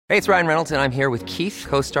Hey, it's Ryan Reynolds, and I'm here with Keith,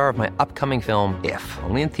 co-star of my upcoming film, If,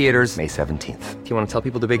 only in theaters May 17th. Do you want to tell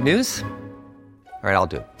people the big news? All right, I'll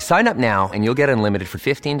do it. Sign up now and you'll get unlimited for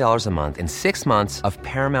 $15 a month and 6 months of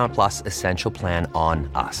Paramount Plus Essential Plan on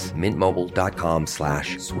us.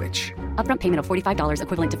 MintMobile.com/switch. Upfront payment of $45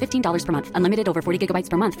 equivalent to $15 per month. Unlimited over 40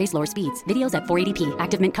 gigabytes per month. Face lower speeds. Videos at 480p.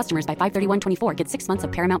 Active Mint customers by 531.24 get 6 months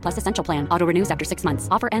of Paramount Plus Essential Plan. Auto renews after 6 months.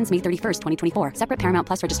 Offer ends May 31st, 2024. Separate Paramount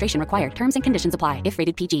Plus registration required. Terms and conditions apply if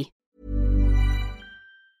rated PG.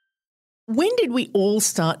 When did we all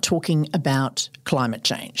start talking about climate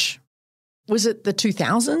change? Was it the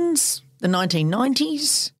 2000s, the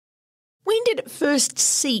 1990s? When did it first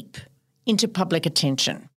seep into public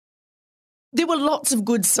attention? There were lots of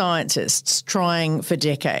good scientists trying for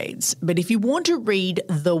decades, but if you want to read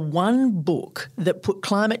the one book that put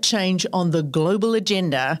climate change on the global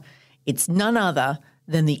agenda, it's none other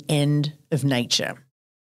than The End of Nature.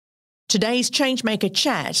 Today's ChangeMaker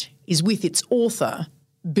Chat is with its author,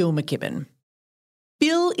 Bill McKibben.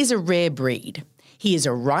 Bill is a rare breed. He is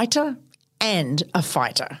a writer and a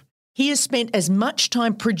fighter. He has spent as much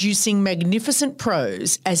time producing magnificent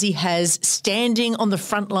prose as he has standing on the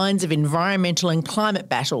front lines of environmental and climate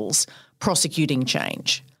battles, prosecuting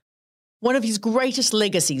change. One of his greatest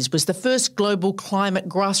legacies was the first global climate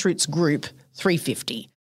grassroots group, 350.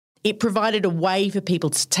 It provided a way for people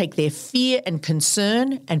to take their fear and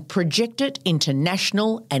concern and project it into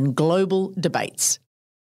national and global debates.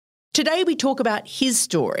 Today we talk about his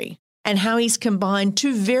story and how he's combined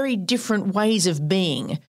two very different ways of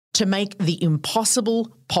being to make the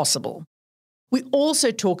impossible possible. We also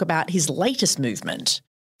talk about his latest movement,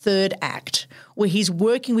 Third Act, where he's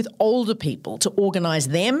working with older people to organise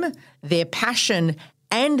them, their passion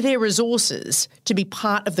and their resources to be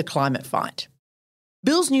part of the climate fight.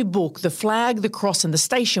 Bill's new book, The Flag, the Cross and the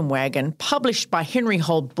Station Wagon, published by Henry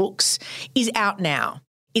Holt Books, is out now.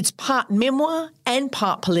 It's part memoir and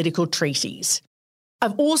part political treatise.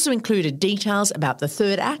 I've also included details about the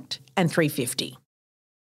Third Act and 350.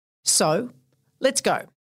 So, let's go.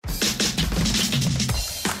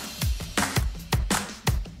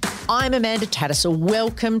 I'm Amanda Tattersall.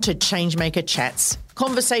 Welcome to ChangeMaker Chats,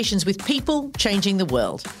 conversations with people changing the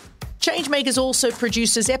world. ChangeMakers also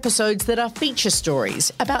produces episodes that are feature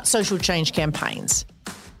stories about social change campaigns.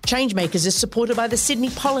 ChangeMakers is supported by the Sydney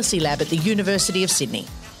Policy Lab at the University of Sydney.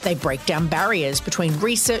 They break down barriers between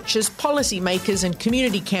researchers, policymakers and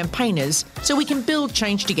community campaigners so we can build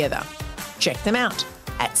change together. Check them out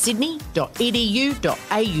at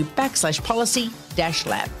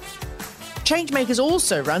sydney.edu.au/policy-lab. ChangeMakers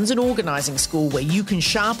also runs an organising school where you can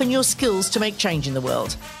sharpen your skills to make change in the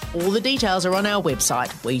world. All the details are on our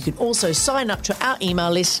website, where you can also sign up to our email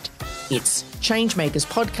list. It's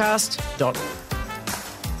changemakerspodcast.org.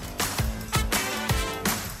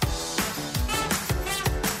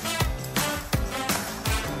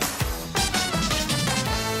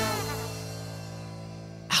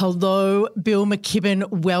 Hello, Bill McKibben.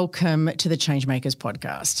 Welcome to the Changemakers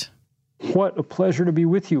podcast. What a pleasure to be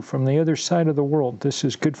with you from the other side of the world. This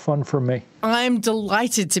is good fun for me. I'm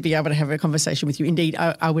delighted to be able to have a conversation with you. Indeed,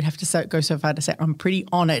 I would have to go so far to say I'm pretty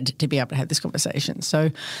honoured to be able to have this conversation. So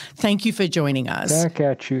thank you for joining us. Back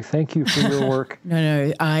at you. Thank you for your work.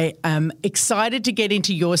 No, I am excited to get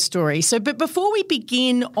into your story. But before we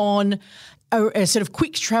begin on a sort of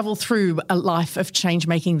quick travel through a life of change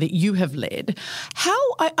making that you have led,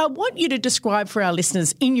 I want you to describe for our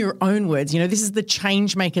listeners in your own words, this is the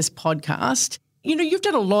ChangeMakers podcast. You've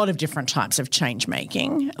done a lot of different types of change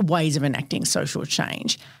making, ways of enacting social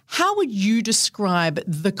change. How would you describe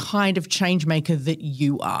the kind of change maker that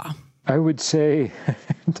you are? I would say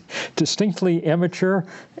distinctly amateur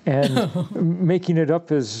and making it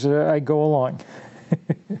up as I go along.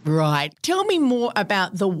 Right. Tell me more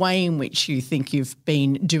about the way in which you think you've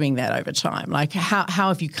been doing that over time. Like, how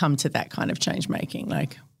have you come to that kind of change making?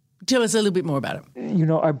 Like, tell us a little bit more about it.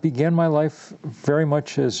 I began my life very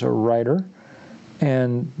much as a writer,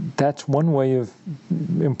 and that's one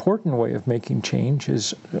important way of making change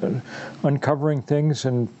is uncovering things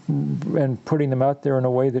and putting them out there in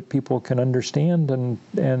a way that people can understand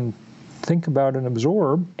and think about and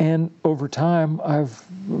absorb. And over time, I've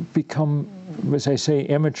become, as I say,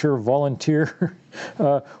 amateur volunteer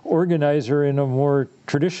organizer in a more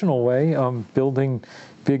traditional way, building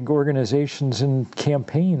big organizations and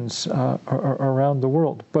campaigns around the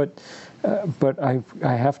world. But I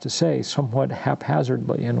have to say, somewhat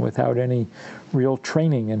haphazardly and without any real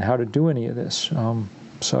training in how to do any of this.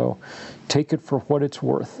 So take it for what it's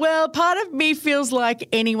worth. Well, part of me feels like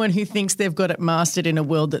anyone who thinks they've got it mastered in a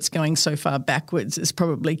world that's going so far backwards is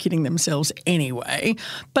probably kidding themselves anyway.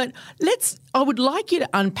 But let's I would like you to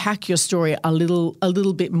unpack your story a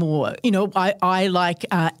little bit more. You know, I like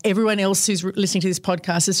everyone else who's listening to this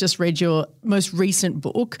podcast has just read your most recent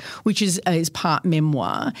book, which is part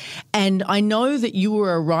memoir. And I know that you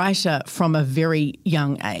were a writer from a very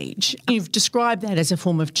young age. You've described that as a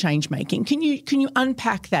form of change making. Can you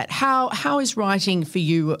unpack that? How is writing for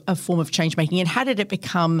you a form of change making, and how did it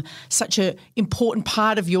become such an important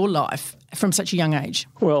part of your life from such a young age?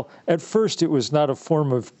 Well, at first it was not a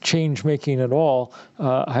form of change making at all.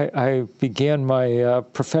 I began my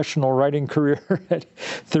professional writing career at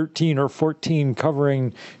 13 or 14,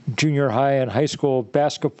 covering junior high and high school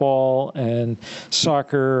basketball and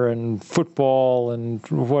soccer and football and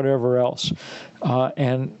whatever else.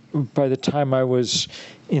 And by the time I was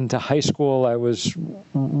into high school, I was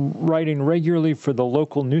writing regularly for the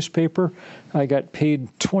local newspaper. I got paid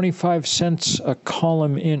 25 cents a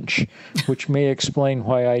column inch, which may explain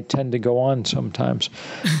why I tend to go on sometimes.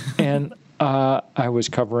 And I was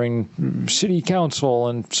covering city council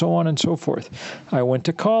and so on and so forth. I went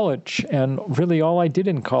to college, and really all I did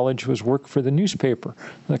in college was work for the newspaper,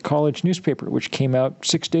 the college newspaper, which came out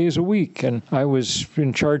 6 days a week. And I was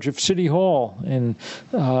in charge of City Hall, and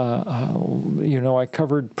I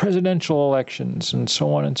covered presidential elections and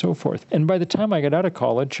so on and so forth. And by the time I got out of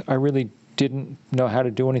college, I really didn't know how to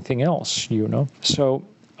do anything else, So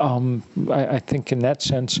I think in that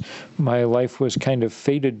sense, my life was kind of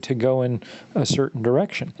fated to go in a certain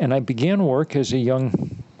direction. And I began work as a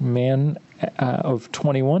young man of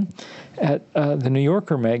 21 at the New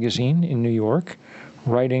Yorker magazine in New York,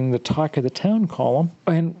 writing the Talk of the Town column,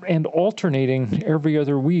 and alternating every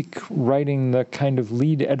other week writing the kind of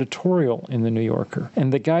lead editorial in the New Yorker.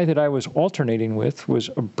 And the guy that I was alternating with was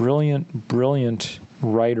a brilliant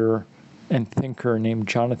writer and thinker named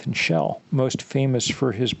Jonathan Schell, most famous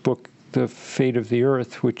for his book, The Fate of the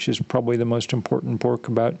Earth, which is probably the most important book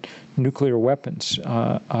about nuclear weapons,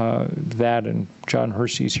 that and John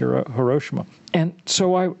Hersey's Hiroshima. And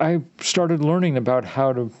so I started learning about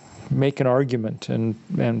how to make an argument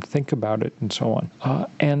and think about it and so on.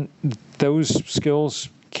 And those skills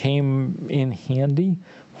came in handy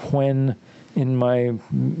when, in my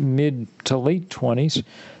mid to late 20s,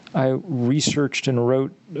 I researched and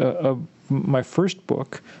wrote my first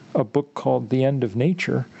book, a book called The End of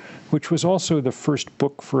Nature, which was also the first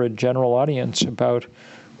book for a general audience about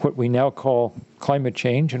what we now call climate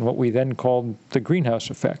change and what we then called the greenhouse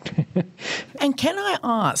effect. And can I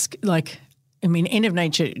ask, End of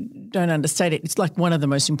Nature, don't understate it, it's like one of the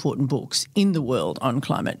most important books in the world on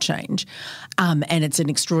climate change. And it's an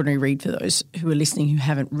extraordinary read for those who are listening who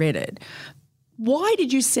haven't read it. Why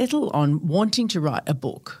did you settle on wanting to write a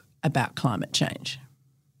book about climate change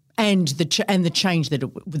and the change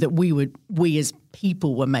that we as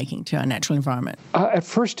people were making to our natural environment? At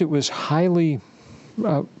first, it was highly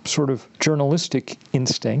sort of journalistic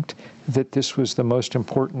instinct that this was the most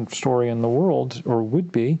important story in the world, or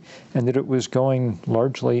would be, and that it was going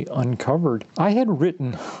largely uncovered. I had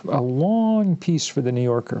written a long piece for the New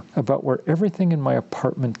Yorker about where everything in my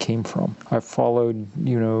apartment came from. I followed,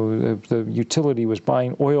 the utility was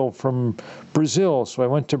buying oil from Brazil, so I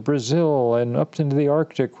went to Brazil and up into the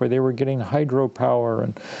Arctic where they were getting hydropower,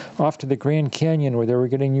 and off to the Grand Canyon where they were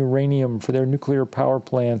getting uranium for their nuclear power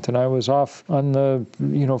plant, and I was off on the,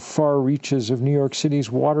 far reaches of New York City's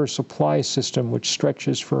water supply system, which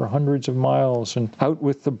stretches for hundreds of miles, and out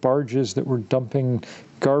with the barges that were dumping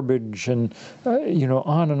garbage, and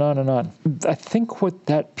on and on and on. I think what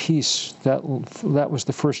that piece, that was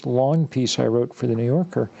the first long piece I wrote for the New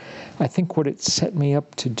Yorker, I think what it set me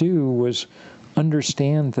up to do was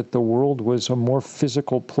understand that the world was a more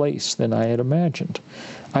physical place than I had imagined.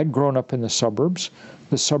 I'd grown up in the suburbs.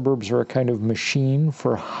 The suburbs are a kind of machine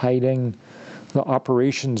for hiding the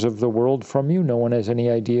operations of the world from you. No one has any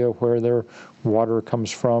idea where their water comes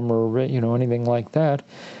from or, anything like that.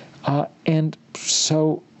 And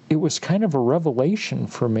so it was kind of a revelation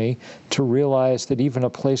for me to realize that even a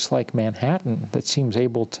place like Manhattan that seems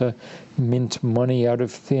able to mint money out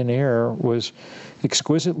of thin air was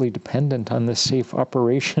exquisitely dependent on the safe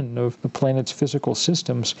operation of the planet's physical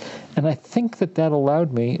systems. And I think that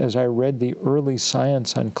allowed me, as I read the early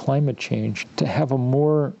science on climate change, to have a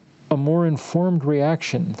more informed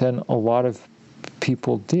reaction than a lot of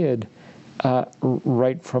people did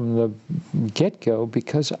right from the get-go,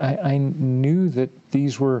 because I knew that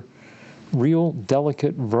these were real,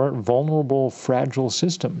 delicate, vulnerable, fragile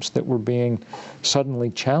systems that were being suddenly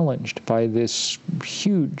challenged by this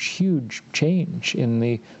huge, huge change in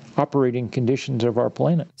the operating conditions of our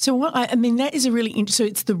planet. So that is a really so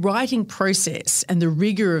it's the writing process and the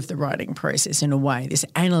rigor of the writing process in a way, this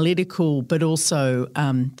analytical but also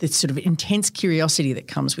this sort of intense curiosity that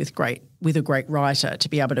comes with a great writer to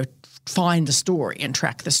be able to find the story and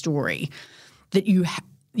track the story, that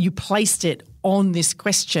you placed it on this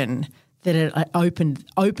question that it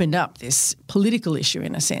opened up this political issue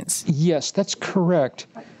in a sense. Yes, that's correct.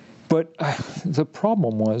 But the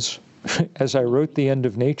problem was, as I wrote The End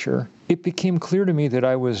of Nature, it became clear to me that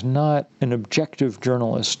I was not an objective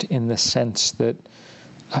journalist in the sense that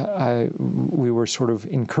we were sort of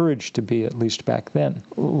encouraged to be, at least back then.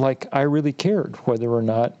 Like, I really cared whether or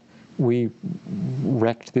not we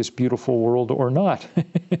wrecked this beautiful world or not.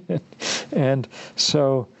 And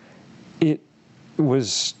so it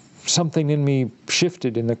was something in me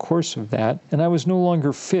shifted in the course of that, and I was no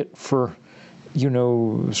longer fit for,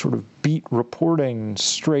 sort of beat reporting,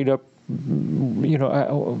 straight up.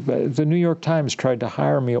 The New York Times tried to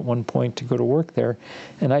hire me at one point to go to work there,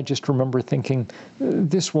 and I just remember thinking,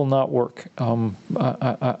 this will not work. I've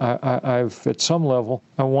at some level,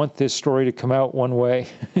 I want this story to come out one way,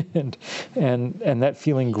 and that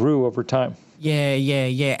feeling grew over time.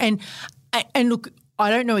 Yeah. And look, I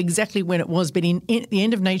don't know exactly when it was, but in The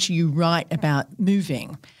End of Nature, you write about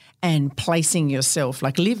moving and placing yourself,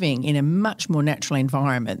 like living in a much more natural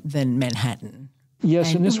environment than Manhattan.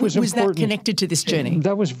 Yes, and this was important. Was that connected to this journey?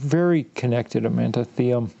 That was very connected, Amanda.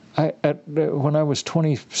 When I was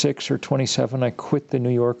 26 or 27, I quit the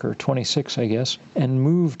New Yorker, 26, I guess, and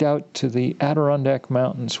moved out to the Adirondack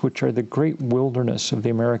Mountains, which are the great wilderness of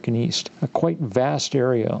the American East, a quite vast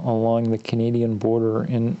area along the Canadian border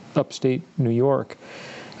in upstate New York.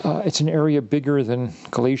 It's an area bigger than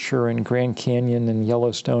Glacier and Grand Canyon and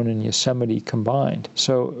Yellowstone and Yosemite combined.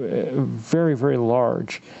 So very, very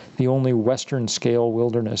large, the only Western scale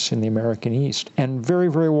wilderness in the American East, and very,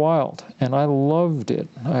 very wild. And I loved it.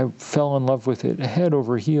 I fell in love with it head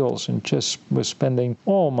over heels and just was spending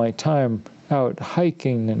all my time out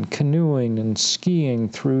hiking and canoeing and skiing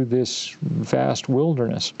through this vast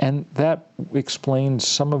wilderness. And that explains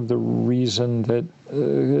some of the reason that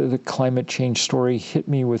the climate change story hit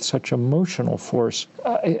me with such emotional force,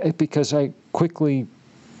 because I quickly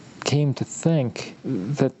came to think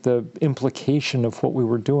that the implication of what we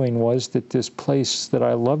were doing was that this place that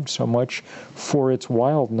I loved so much for its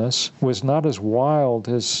wildness was not as wild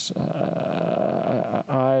as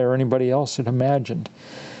I or anybody else had imagined.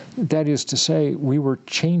 That is to say, we were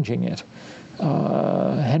changing it.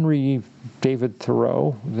 Henry David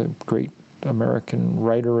Thoreau, the great American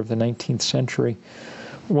writer of the 19th century,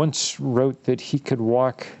 once wrote that he could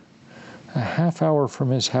walk a half hour from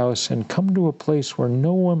his house and come to a place where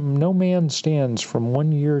no man stands from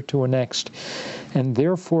one year to the next, and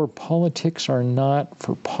therefore politics are not,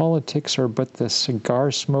 for politics are but the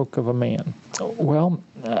cigar smoke of a man. Well,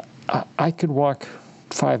 I could walk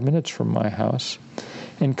 5 minutes from my house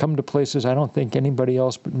and come to places I don't think anybody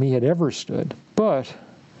else but me had ever stood. But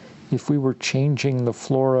if we were changing the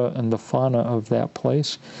flora and the fauna of that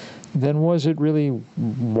place, then was it really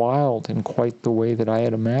wild in quite the way that I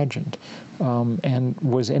had imagined? And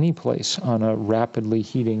was any place on a rapidly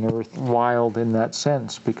heating Earth wild in that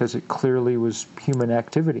sense? Because it clearly was human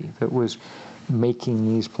activity that was making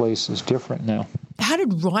these places different now. How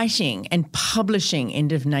did writing and publishing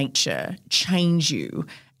End of Nature change you?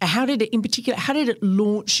 How did it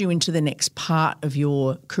launch you into the next part of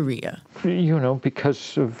your career?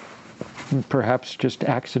 Because of perhaps just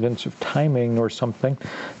accidents of timing or something,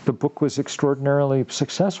 the book was extraordinarily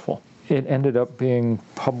successful. It ended up being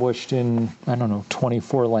published in,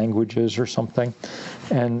 24 languages or something,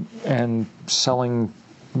 and selling,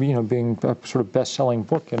 being a sort of best-selling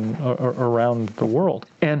book around the world.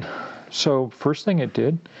 And so first thing it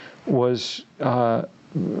did was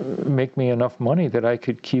make me enough money that I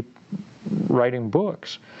could keep writing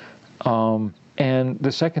books. And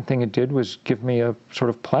the second thing it did was give me a sort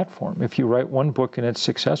of platform. If you write one book and it's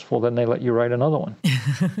successful, then they let you write another one.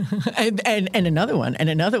 and another one, and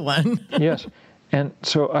another one. Yes. And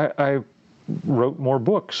so I wrote more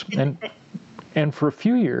books. And for a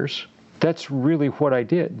few years, that's really what I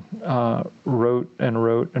did. Wrote and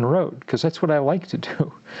wrote and wrote, because that's what I like to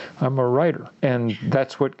do. I'm a writer. And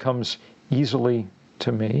that's what comes easily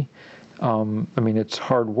to me. It's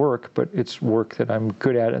hard work, but it's work that I'm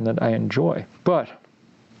good at and that I enjoy. But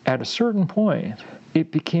at a certain point,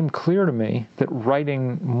 it became clear to me that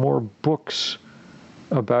writing more books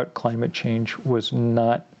about climate change was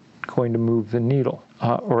not going to move the needle,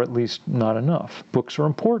 or at least not enough. Books are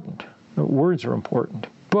important. Words are important.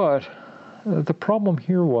 But the problem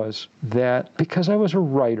here was that because I was a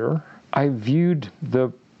writer, I viewed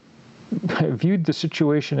the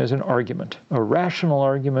situation as an argument, a rational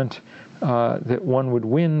argument that one would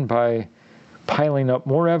win by piling up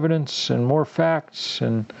more evidence and more facts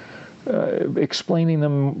and explaining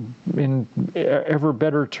them in ever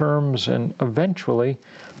better terms, and eventually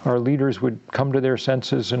our leaders would come to their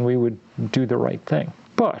senses and we would do the right thing.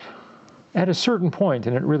 But at a certain point,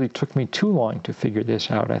 and it really took me too long to figure this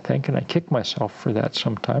out, I think, and I kick myself for that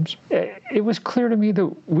sometimes, it was clear to me that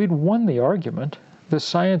we'd won the argument. The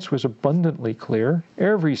science was abundantly clear.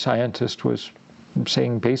 Every scientist was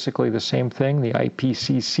saying basically the same thing. The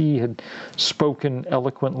IPCC had spoken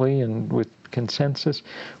eloquently and with consensus.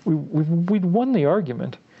 We'd won the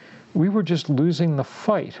argument. We were just losing the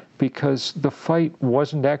fight because the fight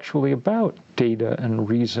wasn't actually about data and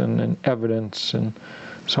reason and evidence and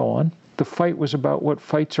so on. The fight was about what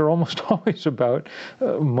fights are almost always about,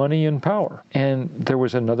 money and power. And there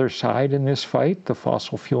was another side in this fight, the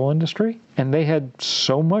fossil fuel industry, and they had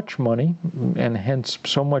so much money and hence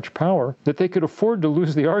so much power that they could afford to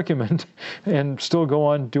lose the argument and still go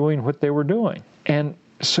on doing what they were doing. And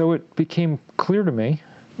so it became clear to me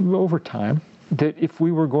over time that if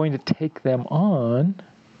we were going to take them on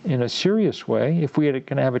in a serious way, if we were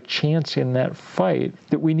going to have a chance in that fight,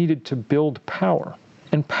 that we needed to build power.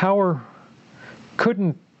 And power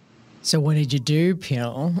couldn't... So what did you do,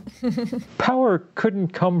 Phil? Power couldn't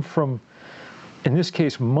come from, in this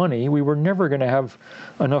case, money. We were never going to have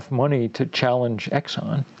enough money to challenge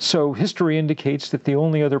Exxon. So history indicates that the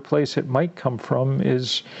only other place it might come from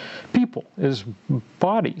is people, is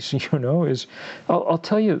bodies, I'll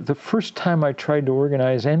tell you, the first time I tried to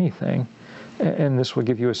organize anything, and this will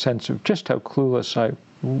give you a sense of just how clueless I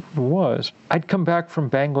was. I'd come back from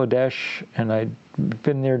Bangladesh, and I'd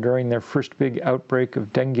been there during their first big outbreak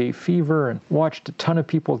of dengue fever and watched a ton of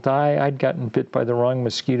people die. I'd gotten bit by the wrong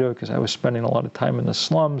mosquito because I was spending a lot of time in the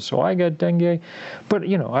slums, so I got dengue. But,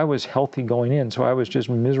 I was healthy going in, so I was just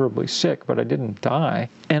miserably sick, but I didn't die.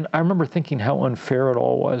 And I remember thinking how unfair it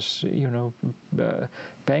all was.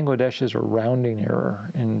 Bangladesh is a rounding error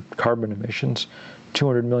in carbon emissions.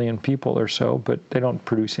 200 million people or so, but they don't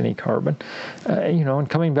produce any carbon. And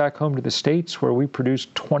coming back home to the States where we produce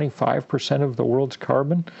 25% of the world's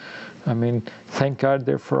carbon, I mean, thank God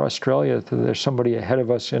there for Australia that there's somebody ahead of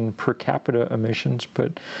us in per capita emissions,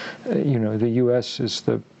 but, the U.S. is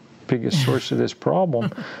the biggest source of this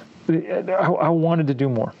problem. I wanted to do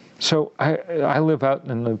more. So I live out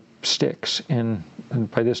in the sticks, and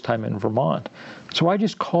by this time in Vermont. So I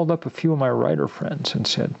just called up a few of my writer friends and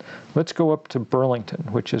said, let's go up to Burlington,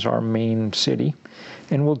 which is our main city,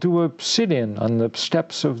 and we'll do a sit-in on the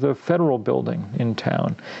steps of the federal building in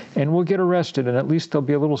town, and we'll get arrested, and at least there'll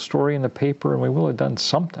be a little story in the paper, and we will have done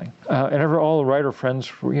something. And all the writer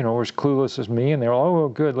friends, were as clueless as me, and they were all, oh,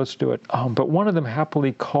 good, let's do it. But one of them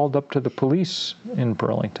happily called up to the police in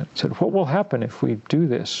Burlington, said, what will happen if we do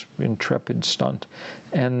this intrepid stunt?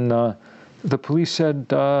 And the police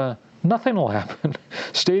said, nothing will happen.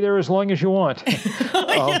 Stay there as long as you want.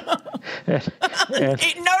 No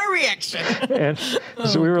reaction. And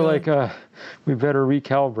so we were like, we better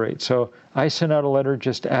recalibrate. So I sent out a letter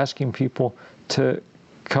just asking people to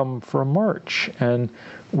come for a march. And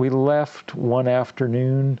we left one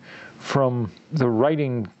afternoon from the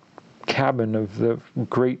writing cabin of the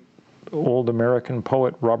great old American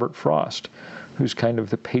poet Robert Frost, who's kind of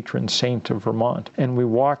the patron saint of Vermont. And we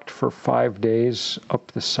walked for 5 days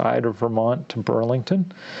up the side of Vermont to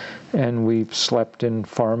Burlington, and we slept in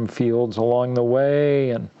farm fields along the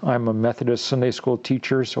way. And I'm a Methodist Sunday school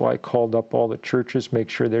teacher, so I called up all the churches, make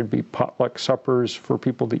sure there'd be potluck suppers for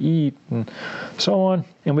people to eat, and so on.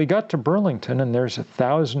 And we got to Burlington, and there's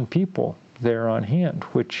 1,000 people there on hand,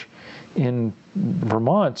 which in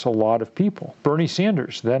Vermont's a lot of people. Bernie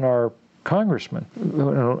Sanders, then our congressman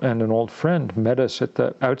and an old friend, met us at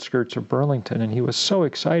the outskirts of Burlington, and he was so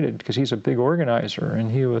excited because he's a big organizer,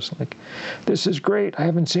 and he was like, this is great. I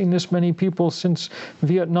haven't seen this many people since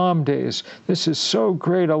Vietnam days. This is so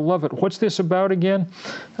great. I love it. What's this about again?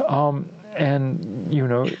 And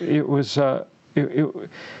it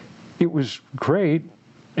was great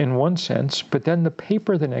in one sense, but then the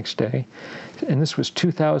paper the next day, and this was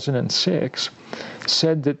 2006,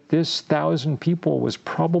 said that this 1,000 people was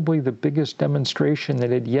probably the biggest demonstration that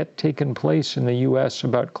had yet taken place in the U.S.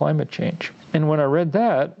 about climate change. And when I read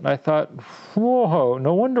that, I thought, whoa,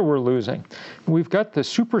 no wonder we're losing. We've got the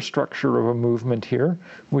superstructure of a movement here.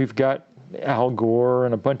 We've got Al Gore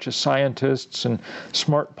and a bunch of scientists and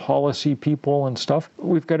smart policy people and stuff.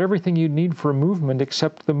 We've got everything you need for a movement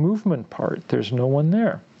except the movement part. There's no one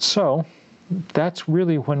there. So that's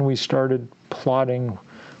really when we started plotting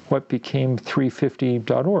what became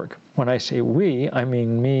 350.org. When I say we, I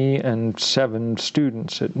mean me and 7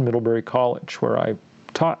 students at Middlebury College, where I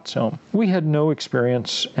taught. So we had no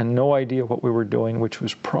experience and no idea what we were doing, which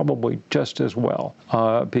was probably just as well,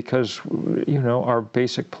 because, our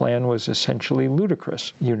basic plan was essentially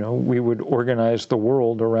ludicrous. We would organize the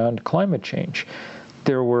world around climate change.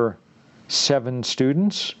 There were 7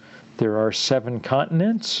 students. There are 7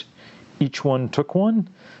 continents. Each one took one.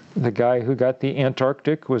 The guy who got the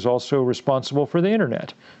Antarctic was also responsible for the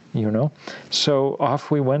internet, So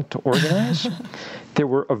off we went to organize. There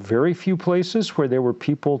were a very few places where there were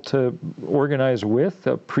people to organize with,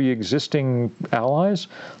 pre-existing allies.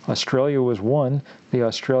 Australia was one. The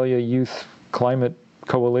Australia Youth Climate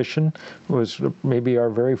Coalition was maybe our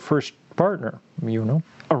very first partner,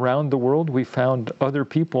 Around the world, we found other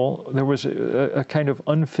people. There was a kind of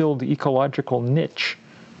unfilled ecological niche,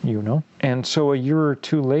 And so a year or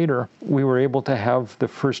 2 later, we were able to have the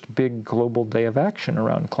first big global day of action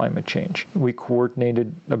around climate change. We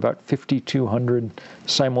coordinated about 5,200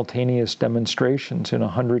 simultaneous demonstrations in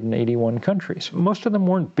 181 countries. Most of them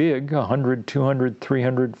weren't big, 100, 200,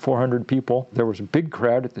 300, 400 people. There was a big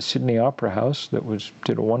crowd at the Sydney Opera House that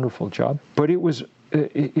did a wonderful job. But it was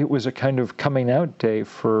a kind of coming out day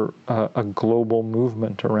for a global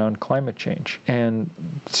movement around climate change. And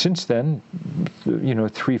since then,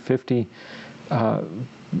 350,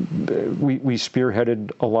 we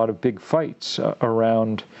spearheaded a lot of big fights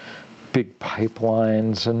around big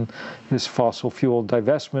pipelines and this fossil fuel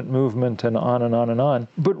divestment movement and on and on and on.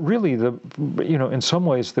 But really, in some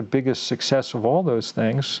ways, the biggest success of all those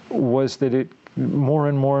things was that more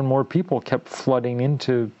and more and more people kept flooding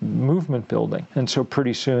into movement building. And so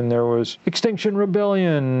pretty soon there was Extinction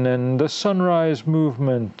Rebellion and the Sunrise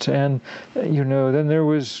Movement, and then there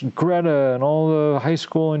was Greta and all the high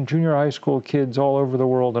school and junior high school kids all over the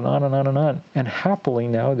world, and on and on and on. And happily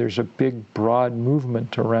now there's a big broad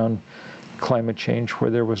movement around climate change where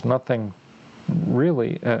there was nothing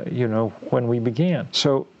really, when we began.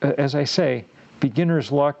 So as I say,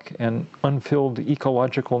 beginner's luck and unfilled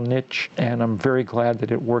ecological niche, and I'm very glad that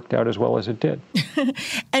it worked out as well as it did.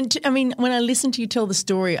 And when I listen to you tell the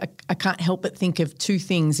story, I can't help but think of 2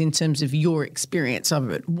 things in terms of your experience of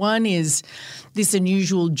it. One is this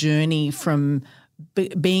unusual journey from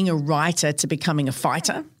being a writer to becoming a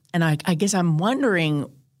fighter. And I guess I'm wondering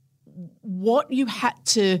what you had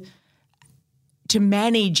to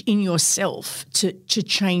manage in yourself to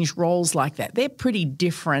change roles like that. They're pretty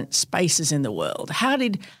different spaces in the world. How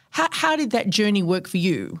did that journey work for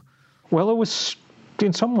you? Well, it was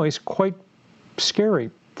in some ways quite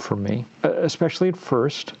scary for me, especially at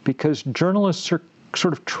first, because journalists are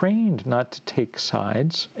sort of trained not to take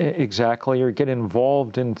sides exactly or get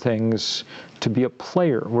involved in things to be a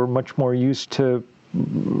player. We're much more used to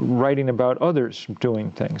writing about others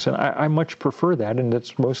doing things. And I much prefer that, and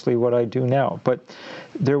that's mostly what I do now. But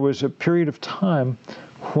there was a period of time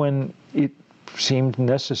when it seemed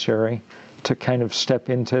necessary to kind of step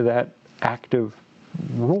into that active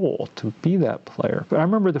role, to be that player. But I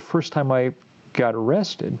remember the first time I got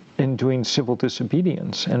arrested in doing civil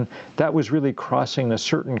disobedience, and that was really crossing a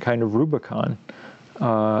certain kind of Rubicon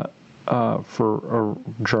for a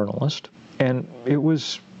journalist. And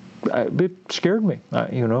it scared me.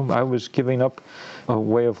 I was giving up a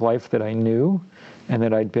way of life that I knew and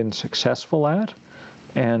that I'd been successful at,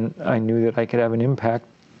 and I knew that I could have an impact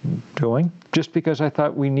doing, just because I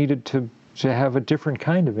thought we needed to have a different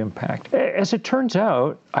kind of impact. As it turns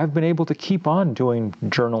out, I've been able to keep on doing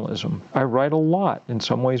journalism. I write a lot, in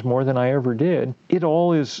some ways more than I ever did. It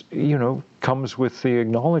all is, comes with the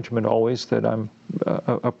acknowledgement always that I'm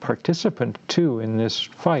a participant too in this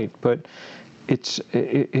fight, but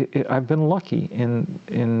I've been lucky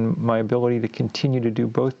in my ability to continue to do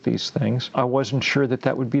both these things. I wasn't sure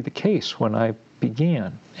that would be the case when I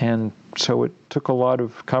began, and so it took a lot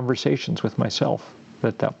of conversations with myself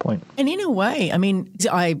at that point. And in a way,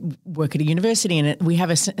 I work at a university, and we have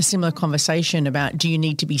a similar conversation about, do you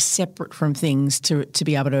need to be separate from things to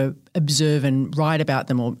be able to observe and write about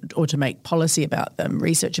them, or to make policy about them,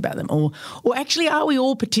 research about them, or actually are we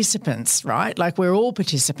all participants, right? Like, we're all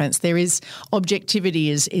participants. There is objectivity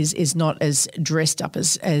is not as dressed up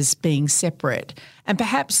as being separate. And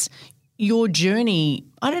perhaps your journey,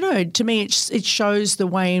 I don't know, to me it shows the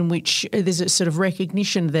way in which there's a sort of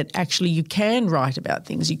recognition that actually you can write about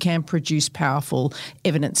things, you can produce powerful,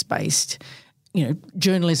 evidence-based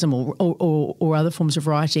journalism or other forms of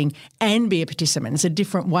writing and be a participant. It's a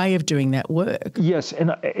different way of doing that work. Yes,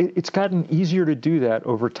 and it's gotten easier to do that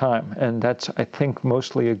over time, and that's, I think,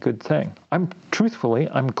 mostly a good thing. I'm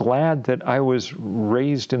glad that I was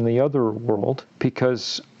raised in the other world,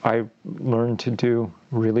 because I learned to do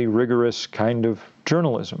really rigorous kind of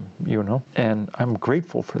journalism, and I'm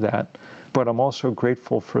grateful for that. But I'm also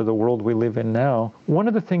grateful for the world we live in now. One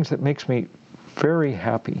of the things that makes me very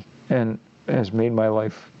happy and has made my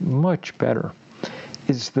life much better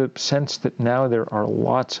is the sense that now there are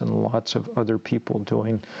lots and lots of other people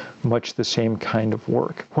doing much the same kind of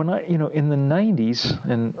work. When in the 90s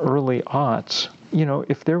and early aughts,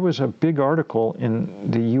 if there was a big article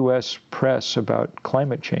in the U.S. press about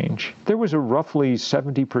climate change, there was a roughly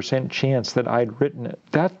 70% chance that I'd written it.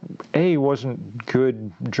 That, A, wasn't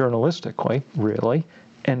good journalistically, really,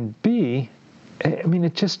 and B,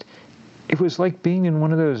 it was like being in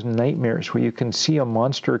one of those nightmares where you can see a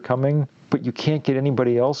monster coming, but you can't get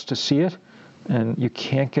anybody else to see it, and you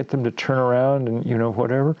can't get them to turn around and,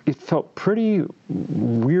 whatever. It felt pretty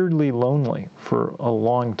weirdly lonely for a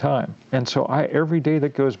long time. And so every day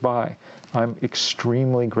that goes by, I'm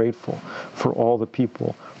extremely grateful for all the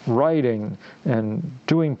people writing and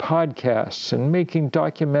doing podcasts and making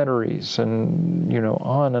documentaries and,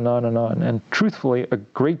 on and on and on. And truthfully, a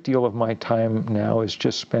great deal of my time now is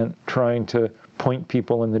just spent trying to point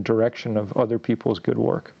people in the direction of other people's good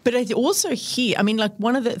work. But I also hear,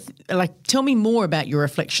 tell me more about your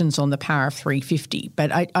reflections on the power of 350.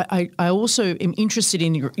 But I also am interested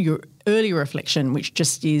in your earlier reflection, which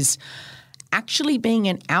just is actually being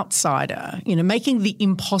an outsider, making the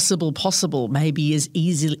impossible possible maybe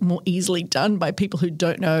is more easily done by people who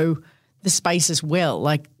don't know the space as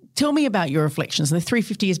well. Tell me about your reflections. The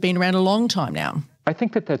 350 has been around a long time now. I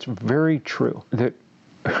think that that's very true, that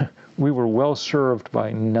we were well served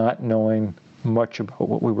by not knowing much about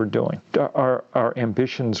what we were doing. Our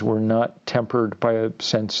ambitions were not tempered by a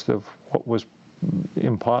sense of what was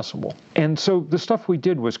impossible. And so the stuff we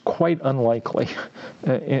did was quite unlikely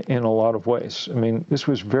in a lot of ways. This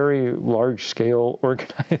was very large-scale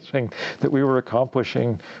organizing that we were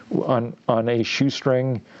accomplishing on a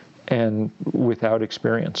shoestring and without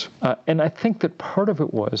experience. And I think that part of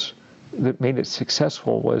it that made it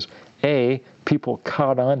successful was, A, people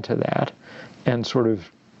caught on to that and sort of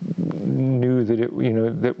knew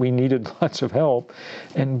that that we needed lots of help,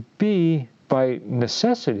 and B, by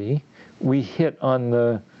necessity, we hit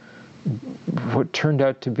on what turned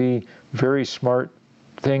out to be very smart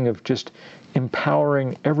thing of just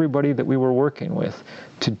empowering everybody that we were working with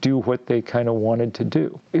to do what they kind of wanted to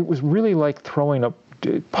do. It was really like throwing up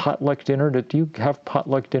potluck dinner. Do you have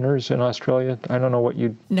potluck dinners in Australia? I don't know what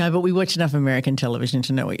you... No, but we watch enough American television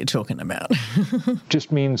to know what you're talking about.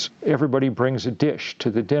 Just means everybody brings a dish to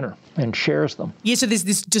the dinner and shares them. Yeah, so there's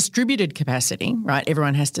this distributed capacity, right?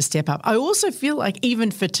 Everyone has to step up. I also feel like even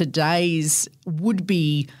for today's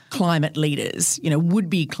would-be climate leaders,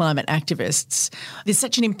 would-be climate activists, there's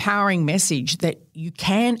such an empowering message that you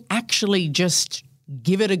can actually just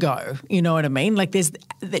give it a go. You know what I mean?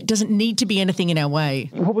 That doesn't need to be anything in our way.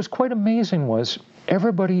 What was quite amazing was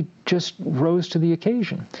everybody just rose to the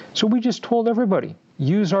occasion. So we just told everybody,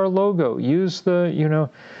 use our logo, use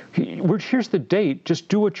here's the date, just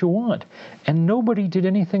do what you want. And nobody did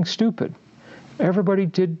anything stupid. Everybody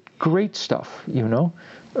did great stuff, and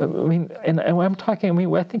I'm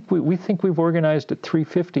talking, I think we think we've organized at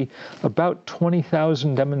 350 about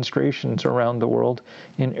 20,000 demonstrations around the world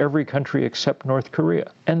in every country except North Korea.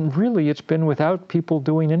 And really, it's been without people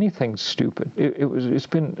doing anything stupid. It's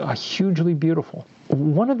been hugely beautiful.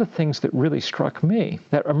 One of the things that really struck me,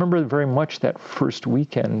 that I remember very much that first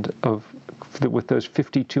weekend with those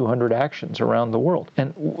 5,200 actions around the world. And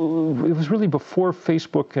it was really before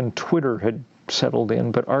Facebook and Twitter had settled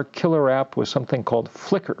in, but our killer app was something called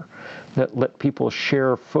Flickr that let people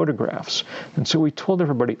share photographs. And so we told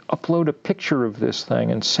everybody, upload a picture of this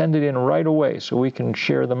thing and send it in right away so we can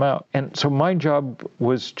share them out. And so my job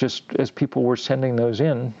was just, as people were sending those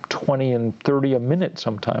in, 20 and 30 a minute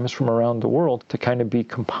sometimes from around the world, to kind of be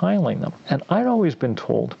compiling them. And I'd always been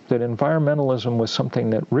told that environmentalism was something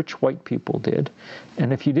that rich white people did.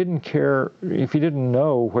 And if you didn't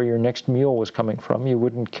know where your next meal was coming from, you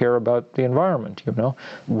wouldn't care about the environment,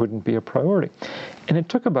 wouldn't be a priority. And it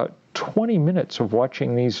took about 20 minutes of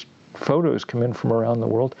watching these photos come in from around the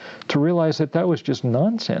world to realize that was just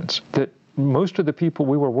nonsense, that most of the people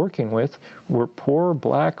we were working with were poor,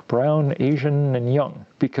 black, brown, Asian, and young,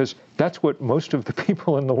 because that's what most of the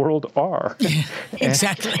people in the world are. Yeah,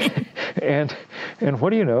 exactly. And what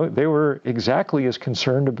do you know? They were exactly as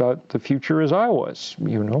concerned about the future as I was,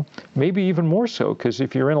 maybe even more so, because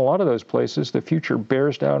if you're in a lot of those places, the future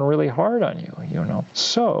bears down really hard on you,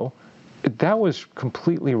 So that was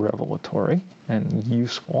completely revelatory and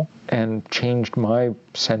useful and changed my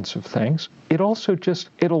sense of things. It also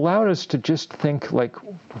it allowed us to just think, like,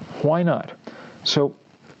 why not? So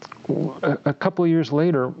a couple of years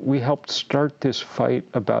later, we helped start this fight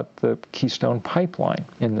about the Keystone Pipeline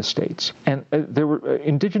in the States. And there were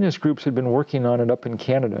indigenous groups had been working on it up in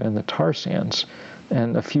Canada in the tar sands,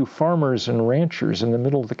 and a few farmers and ranchers in the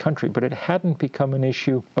middle of the country, but it hadn't become an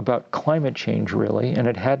issue about climate change, really, and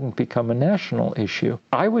it hadn't become a national issue.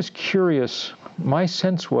 I was curious. My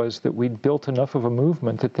sense was that we'd built enough of a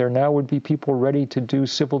movement that there now would be people ready to do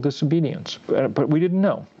civil disobedience, but we didn't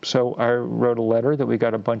know. So I wrote a letter that we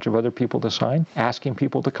got a bunch of other people to sign, asking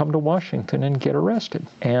people to come to Washington and get arrested.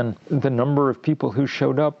 And the number of people who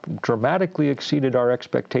showed up dramatically exceeded our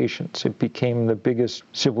expectations. It became the biggest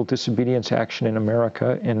civil disobedience action in America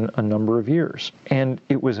in a number of years. And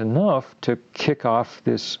it was enough to kick off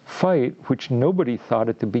this fight, which nobody thought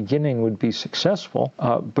at the beginning would be successful,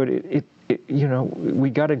 but we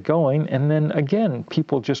got it going, and then again,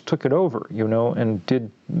 people just took it over, and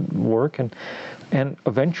did work, and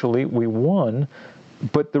eventually we won.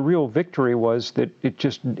 But the real victory was that it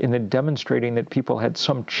just, in it demonstrating that people had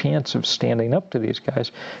some chance of standing up to these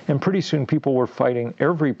guys. And pretty soon people were fighting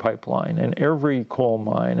every pipeline and every coal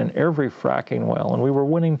mine and every fracking well. And we were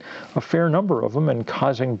winning a fair number of them and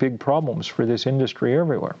causing big problems for this industry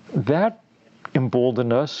everywhere. That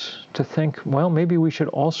emboldened us to think, well, maybe we should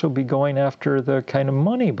also be going after the kind of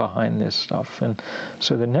money behind this stuff. And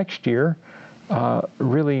so the next year,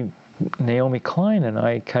 really, Naomi Klein and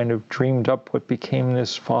I kind of dreamed up what became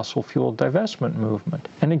this fossil fuel divestment movement.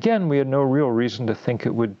 And again, we had no real reason to think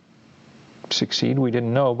it would succeed. We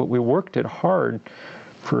didn't know, but we worked it hard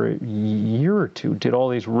for a year or two, did all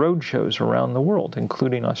these road shows around the world,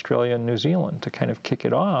 including Australia and New Zealand, to kind of kick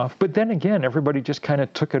it off. But then again, everybody just kind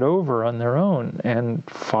of took it over on their own and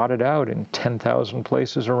fought it out in 10,000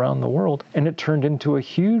 places around the world. And it turned into a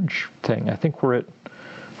huge thing. I think we're at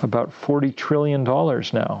about $40 trillion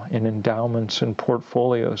now in endowments and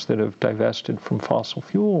portfolios that have divested from fossil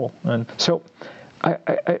fuel. And so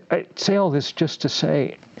I say all this just to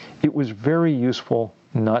say it was very useful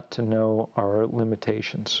not to know our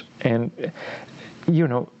limitations. And,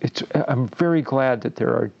 I'm very glad that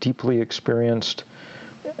there are deeply experienced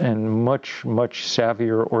and much, much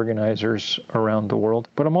savvier organizers around the world.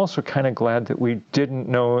 But I'm also kind of glad that we didn't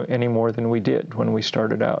know any more than we did when we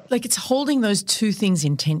started out. Like, it's holding those two things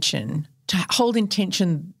in tension, to hold in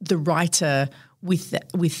tension the writer with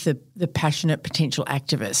the passionate potential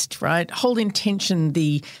activist, right? Hold in tension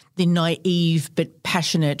the naive but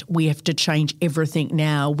passionate, we have to change everything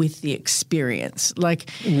now with the experience. Like,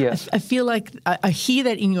 yes. I feel like I hear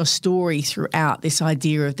that in your story throughout, this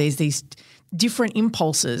idea of there's these different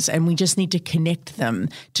impulses and we just need to connect them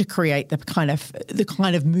to create the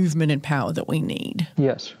kind of movement and power that we need.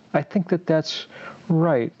 Yes, I think that's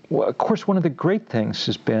right. Well, of course, one of the great things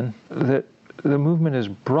has been that the movement has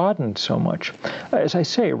broadened so much. As I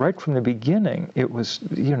say, right from the beginning, it was,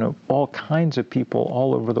 all kinds of people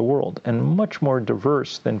all over the world and much more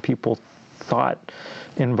diverse than people thought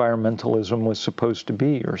environmentalism was supposed to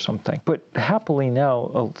be or something. But happily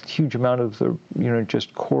now, a huge amount of the,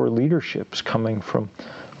 just core leadership's coming from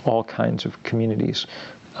all kinds of communities.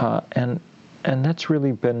 And that's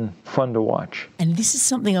really been fun to watch. And this is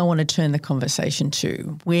something I want to turn the conversation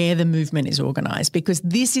to, where the movement is organised, because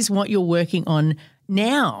this is what you're working on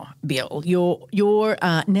now, Bill. You're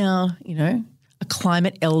now, a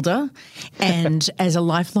climate elder, and as a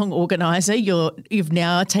lifelong organiser, you've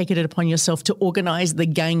now taken it upon yourself to organise the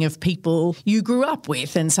gang of people you grew up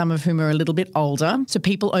with, and some of whom are a little bit older, so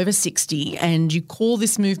people over 60, and you call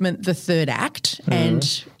this movement the Third Act. Mm-hmm.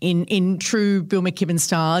 And in true Bill McKibben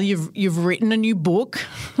style, you've written a new book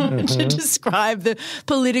mm-hmm. to describe the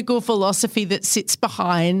political philosophy that sits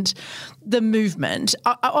behind the movement.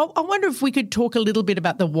 I wonder if we could talk a little bit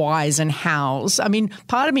about the whys and hows. I mean,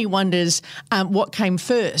 part of me wonders what came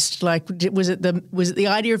first. Like, was it the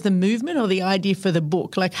idea of the movement or the idea for the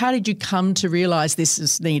book? Like, how did you come to realise this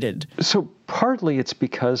is needed? So partly it's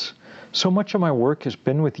because so much of my work has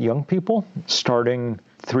been with young people, starting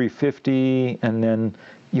 350, and then,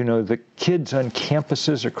 the kids on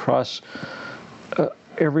campuses across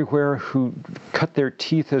everywhere who cut their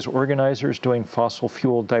teeth as organizers doing fossil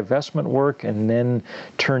fuel divestment work and then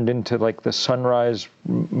turned into like the Sunrise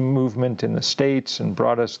movement in the States and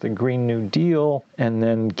brought us the Green New Deal, and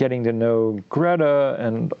then getting to know Greta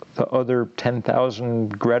and the other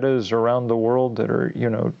 10,000 Gretas around the world that are,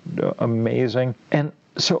 amazing. And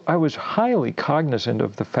so I was highly cognizant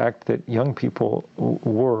of the fact that young people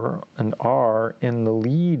were and are in the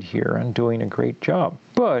lead here and doing a great job.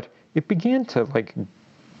 But it began to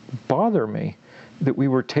bother me that we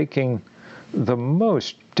were taking the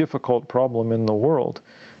most difficult problem in the world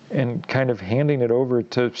and kind of handing it over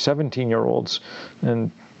to 17-year-olds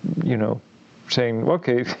and, saying,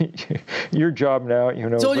 okay, your job now,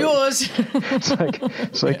 It's all yours.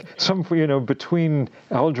 It's like some, between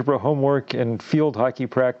algebra homework and field hockey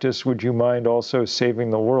practice, would you mind also saving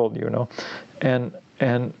the world, And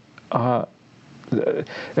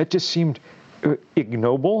it just seemed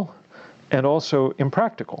ignoble and also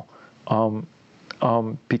impractical,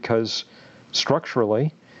 because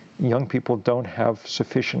structurally, young people don't have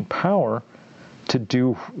sufficient power to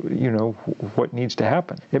do, what needs to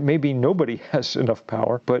happen. It may be nobody has enough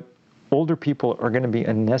power, but older people are going to be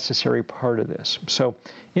a necessary part of this. So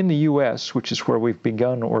in the U.S., which is where we've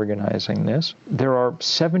begun organizing this, there are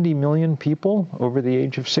 70 million people over the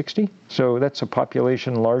age of 60. So that's a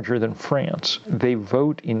population larger than France. They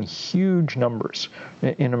vote in huge numbers.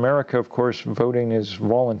 In America, of course, voting is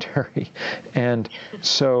voluntary. And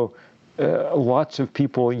so lots of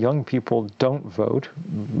people, young people, don't vote,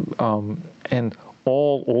 and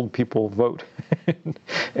all old people vote.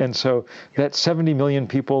 And so that 70 million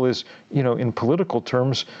people is, in political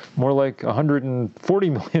terms, more like 140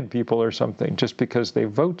 million people or something, just because they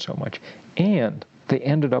vote so much. And they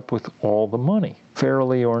ended up with all the money,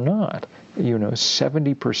 fairly or not.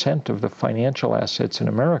 70% of the financial assets in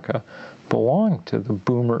America belong to the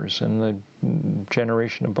boomers and the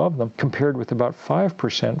generation above them, compared with about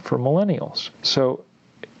 5% for millennials. So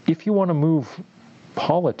if you want to move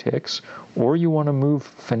politics or you want to move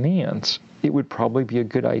finance, it would probably be a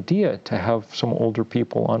good idea to have some older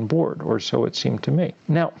people on board, or so it seemed to me.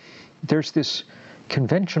 Now, there's this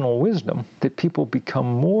conventional wisdom that people become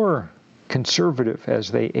more conservative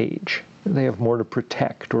as they age. They have more to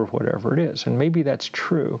protect or whatever it is. And maybe that's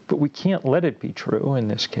true, but we can't let it be true in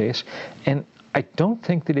this case. And I don't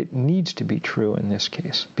think that it needs to be true in this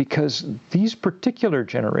case, because these particular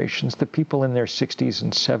generations, the people in their 60s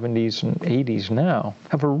and 70s and 80s now,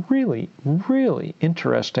 have a really, really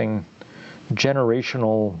interesting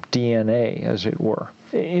generational DNA, as it were.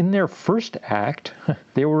 In their first act,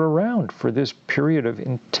 they were around for this period of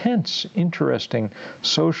intense, interesting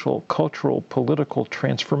social, cultural, political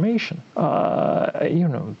transformation.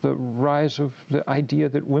 The rise of the idea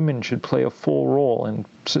that women should play a full role in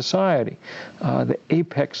society, the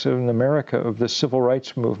apex in America of the civil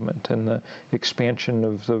rights movement and the expansion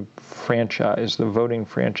of the franchise, the voting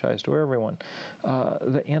franchise to everyone,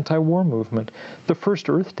 the anti-war movement, the first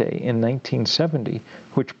Earth Day in 1970,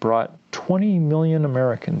 which brought 20 million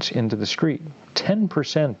Americans into the street,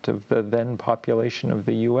 10% of the then population of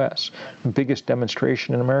the U.S., biggest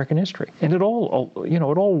demonstration in American history. And it all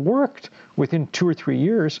worked. Within 2 or 3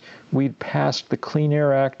 years, we'd passed the Clean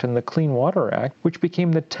Air Act and the Clean Water Act, which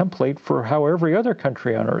became the template for how every other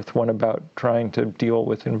country on earth went about trying to deal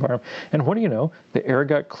with environment. And what do you know? The air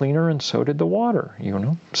got cleaner and so did the water,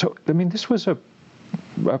 So, this was a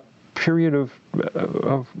period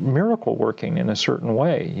of miracle working in a certain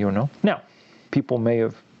way, Now, people may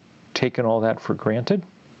have taken all that for granted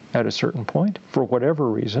at a certain point. For whatever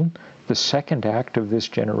reason, the second act of this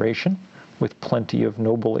generation, with plenty of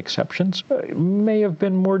noble exceptions, may have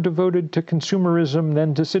been more devoted to consumerism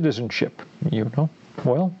than to citizenship,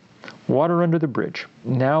 Well, water under the bridge.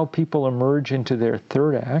 Now people emerge into their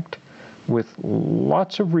third act with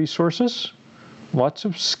lots of resources, lots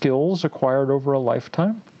of skills acquired over a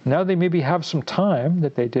lifetime. Now they maybe have some time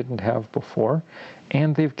that they didn't have before,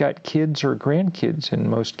 and they've got kids or grandkids in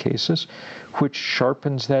most cases, which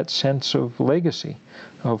sharpens that sense of legacy,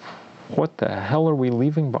 of what the hell are we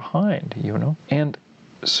leaving behind, And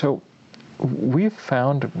so we've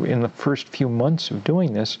found in the first few months of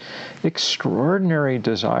doing this extraordinary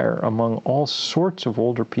desire among all sorts of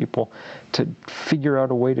older people to figure out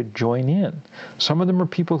a way to join in. Some of them are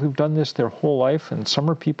people who've done this their whole life, and some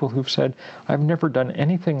are people who've said, I've never done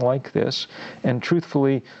anything like this, and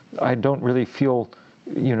truthfully, I don't really feel,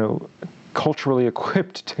 culturally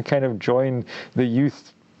equipped to kind of join the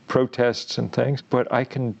youth protests and things, but I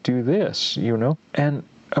can do this, And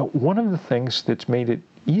one of the things that's made it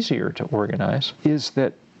easier to organize is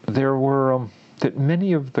that there were that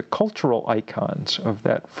many of the cultural icons of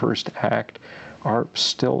that first act are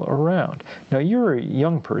still around. Now, you're a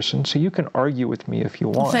young person, so you can argue with me if you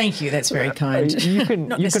want. Thank you. That's very kind. You can,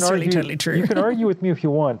 Not you necessarily can argue, totally true. You can argue with me if you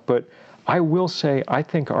want, but I will say I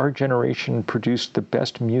think our generation produced the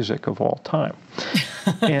best music of all time.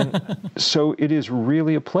 And so it is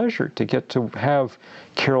really a pleasure to get to have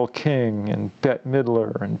Carole King and Bette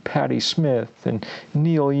Midler and Patti Smith and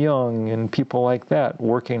Neil Young and people like that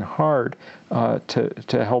working hard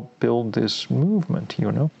to help build this movement,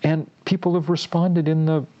 And people have responded in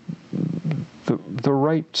the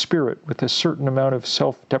right spirit with a certain amount of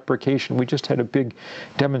self-deprecation. We just had a big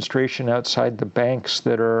demonstration outside the banks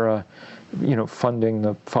that are funding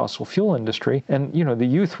the fossil fuel industry. And, the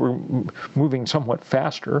youth were moving somewhat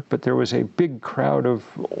faster, but there was a big crowd of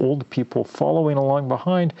old people following along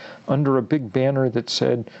behind under a big banner that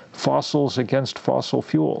said, "Fossils against fossil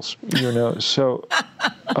fuels," So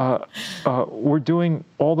we're doing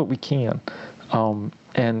all that we can.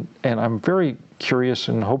 And I'm very curious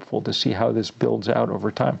and hopeful to see how this builds out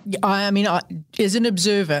over time. As an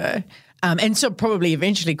observer, and so probably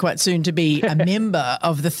eventually quite soon to be a member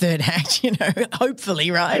of the Third Act, hopefully,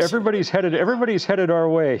 right? Everybody's headed our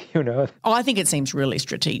way, I think it seems really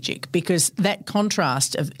strategic because that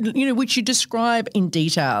contrast of, which you describe in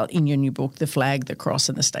detail in your new book, The Flag, the Cross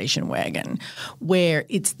and the Station Wagon, where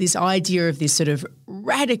it's this idea of this sort of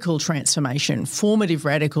radical transformation, formative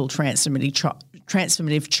radical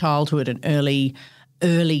transformative childhood and early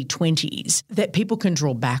 20s that people can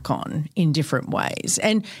draw back on in different ways.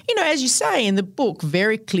 And, as you say in the book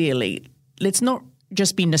very clearly, let's not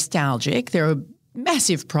just be nostalgic. There are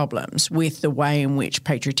massive problems with the way in which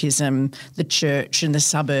patriotism, the church and the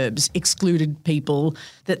suburbs excluded people,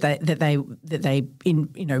 that they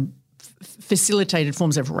facilitated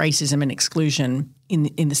forms of racism and exclusion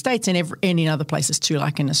in the States and in other places too,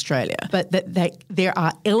 like in Australia. But that there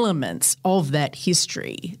are elements of that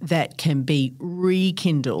history that can be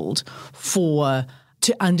rekindled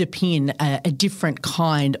to underpin a different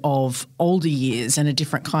kind of older years and a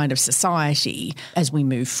different kind of society as we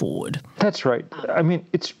move forward. That's right. I mean,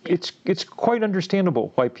 it's quite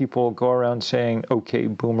understandable why people go around saying, "Okay,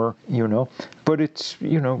 boomer," But it's,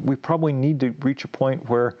 we probably need to reach a point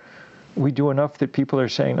where we do enough that people are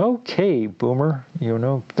saying, "Okay, boomer,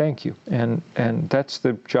 thank you." And that's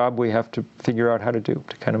the job we have to figure out how to do,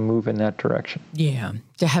 to kind of move in that direction. Yeah,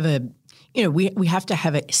 to have we have to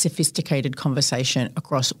have a sophisticated conversation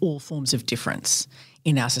across all forms of difference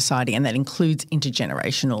in our society, and that includes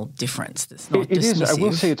intergenerational difference. That's not dismissive. It is. I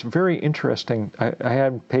will say it's very interesting. I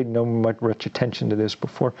hadn't paid much attention to this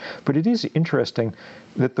before, but it is interesting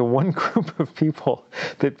that the one group of people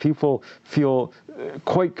that people feel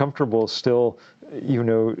quite comfortable still,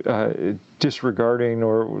 disregarding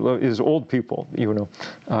or is old people,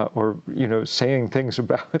 or, saying things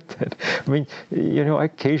about that. I mean, I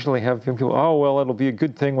occasionally have people, "Oh, well, it'll be a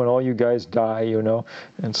good thing when all you guys die," and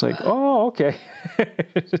it's like, oh, okay.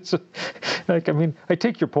 It's like, I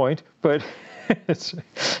take your point, but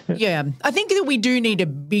yeah, I think that we do need a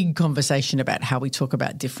big conversation about how we talk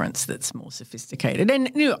about difference that's more sophisticated. And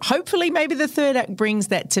hopefully maybe the Third Act brings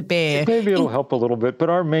that to bear. Maybe it'll help a little bit, but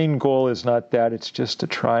our main goal is not that. It's just to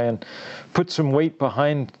try and put some weight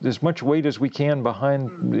behind, as much weight as we can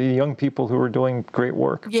behind the young people who are doing great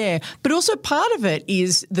work. Yeah, but also part of it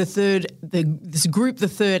is this group, the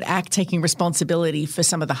Third Act, taking responsibility for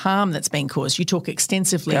some of the harm that's been caused. You talk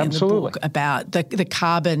extensively in the book about the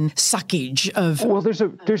carbon suckage of... Well, there's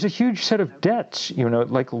a huge set of debts,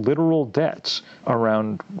 like literal debts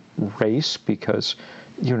around race because,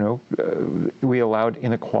 we allowed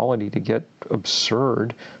inequality to get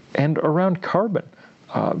absurd, and around carbon.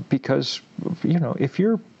 Because, if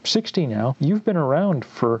you're 60 now, you've been around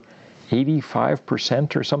for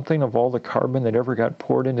 85% or something of all the carbon that ever got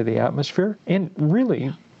poured into the atmosphere. And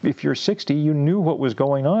really, if you're 60, you knew what was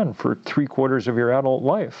going on for 3/4 of your adult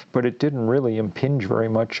life, but it didn't really impinge very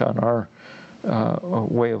much on our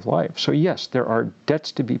way of life. So yes, there are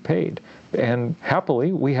debts to be paid. And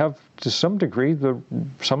happily, we have, to some degree,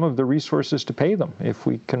 some of the resources to pay them if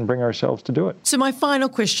we can bring ourselves to do it. So my final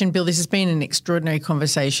question, Bill, this has been an extraordinary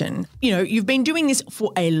conversation. You've been doing this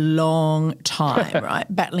for a long time, right?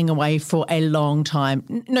 Battling away for a long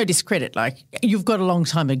time. No discredit, you've got a long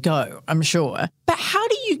time to go, I'm sure. But how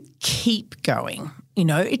do you keep going?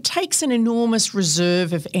 It takes an enormous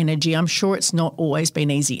reserve of energy. I'm sure it's not always been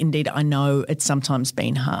easy. Indeed, I know it's sometimes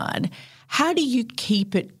been hard. How do you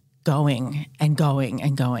keep it going and going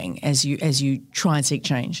and going as you try and seek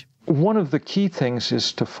change? One of the key things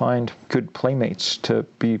is to find good playmates to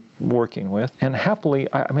be working with. And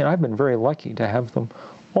happily, I've been very lucky to have them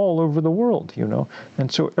all over the world,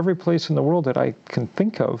 And so every place in the world that I can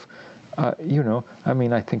think of,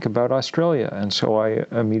 I think about Australia, and so I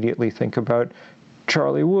immediately think about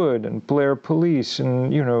Charlie Wood and Blair Police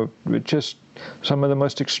and, just some of the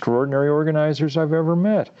most extraordinary organizers I've ever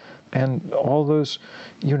met. And all those,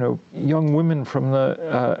 young women from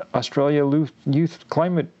the Australia Youth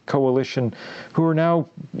Climate Coalition who are now,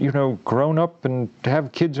 grown up and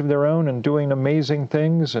have kids of their own and doing amazing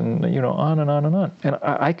things and, on and on and on. And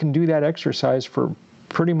I can do that exercise for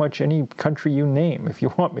pretty much any country you name if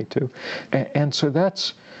you want me to. And so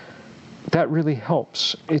that really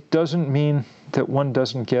helps. It doesn't mean that one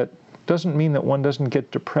doesn't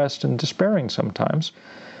get depressed and despairing sometimes.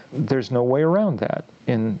 There's no way around that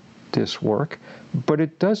in this work, but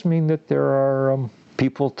it does mean that there are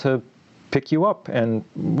people to pick you up and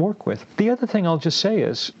work with. The other thing I'll just say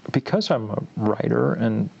is, because I'm a writer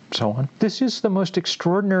and so on, this is the most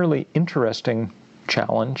extraordinarily interesting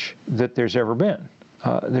challenge that there's ever been.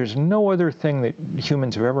 There's no other thing that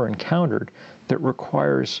humans have ever encountered that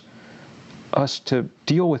requires us to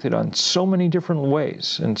deal with it on so many different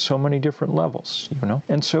ways and so many different levels,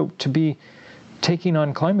 And so to be taking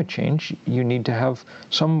on climate change, you need to have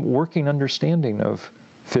some working understanding of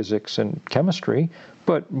physics and chemistry,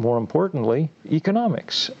 but more importantly,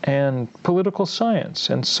 economics and political science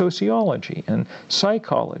and sociology and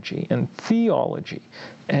psychology and theology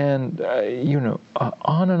and,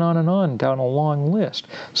 on and on and on down a long list.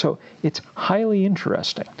 So it's highly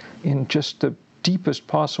interesting in just the deepest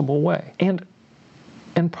possible way. And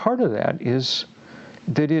part of that is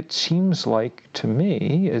that it seems like to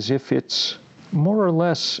me as if it's more or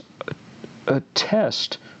less a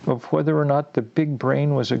test of whether or not the big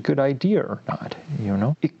brain was a good idea or not,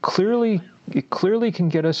 It clearly can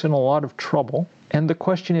get us in a lot of trouble. And the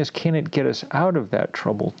question is, can it get us out of that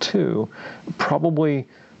trouble too? Probably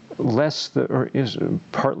is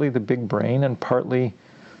partly the big brain and partly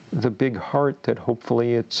the big heart that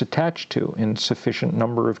hopefully it's attached to in sufficient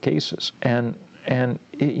number of cases. And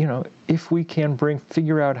if we can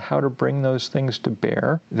figure out how to bring those things to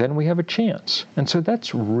bear, then we have a chance. And so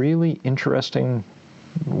that's really interesting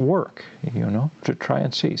work, to try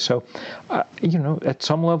and see. So, at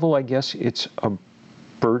some level, I guess it's a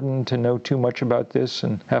burden to know too much about this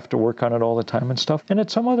and have to work on it all the time and stuff. And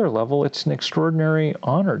at some other level, it's an extraordinary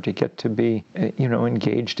honor to get to be,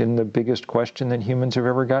 engaged in the biggest question that humans have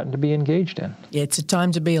ever gotten to be engaged in. Yeah, it's a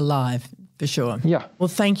time to be alive. For sure. Yeah. Well,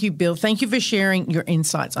 thank you, Bill. Thank you for sharing your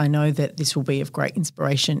insights. I know that this will be of great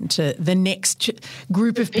inspiration to the next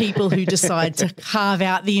group of people who decide to carve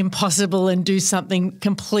out the impossible and do something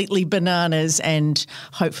completely bananas and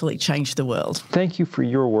hopefully change the world. Thank you for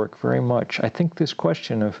your work very much. I think this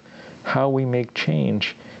question of how we make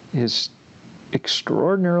change is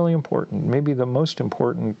extraordinarily important, maybe the most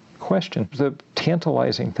important question. The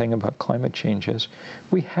tantalizing thing about climate change is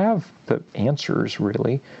we have the answers,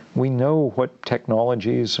 really. We know what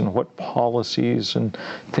technologies and what policies and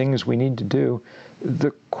things we need to do.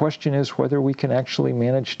 The question is whether we can actually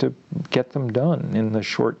manage to get them done in the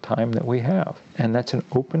short time that we have. And that's an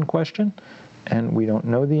open question, and we don't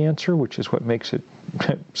know the answer, which is what makes it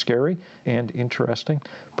scary and interesting.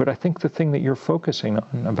 But I think the thing that you're focusing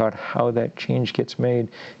on about how that change gets made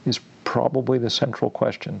is probably the central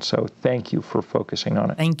question. So thank you for focusing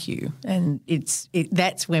on it. Thank you. And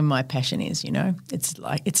that's where my passion is,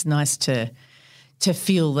 It's nice to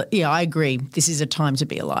feel that, I agree, this is a time to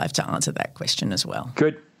be alive to answer that question as well.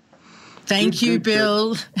 Good. Thank you,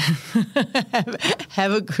 Bill.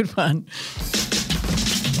 Have a good one.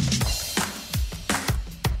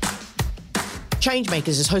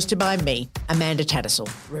 Changemakers is hosted by me, Amanda Tattersall.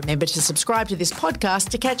 Remember to subscribe to this podcast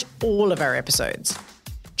to catch all of our episodes.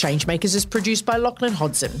 Changemakers is produced by Lachlan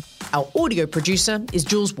Hodson. Our audio producer is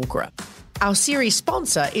Jules Walker. Our series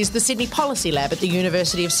sponsor is the Sydney Policy Lab at the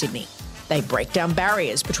University of Sydney. They break down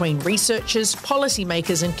barriers between researchers,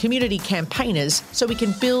 policymakers and community campaigners so we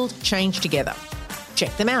can build change together.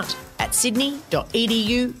 Check them out at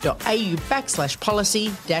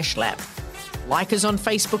sydney.edu.au/policy-lab. Like us on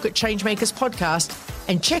Facebook at Changemakers Podcast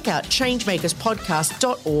and check out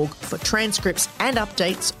changemakerspodcast.org for transcripts and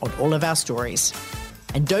updates on all of our stories.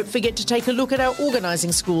 And don't forget to take a look at our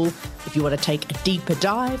organising school if you want to take a deeper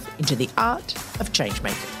dive into the art of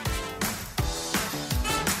changemaking.